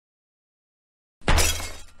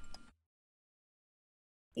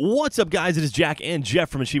What's up, guys? It is Jack and Jeff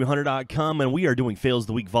from AchievementHunter.com, and we are doing Fails of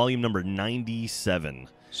the Week, volume number 97.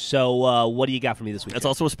 So, what do you got for me this week? That's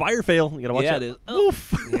also a Spire fail. You gotta watch that. It is.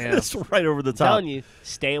 Oof. Yeah. That's right over the I'm top. telling you,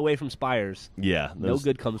 stay away from spires. Yeah. No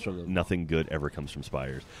good comes from them. Nothing good ever comes from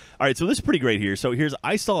spires. All right, so this is pretty great here. So here's,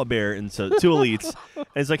 I saw a bear, and so two elites, and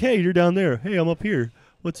it's like, hey, you're down there. Hey, I'm up here.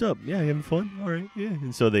 What's up? Yeah, you having fun? All right, yeah.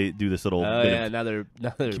 And so they do this little bit of another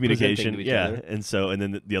communication. To each Yeah, other. and so, and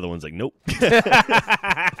then the other one's like, nope.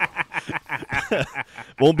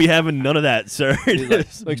 Won't be having none of that, sir. Like,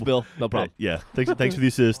 thanks, Bill. No problem. Yeah, thanks for the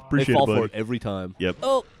assist. Appreciate They fall it, buddy. for it every time. Yep.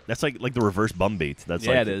 Oh, That's like the reverse bum bait. That's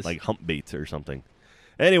Yeah, like it is. like hump bait or something.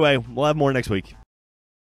 Anyway, we'll have more next week.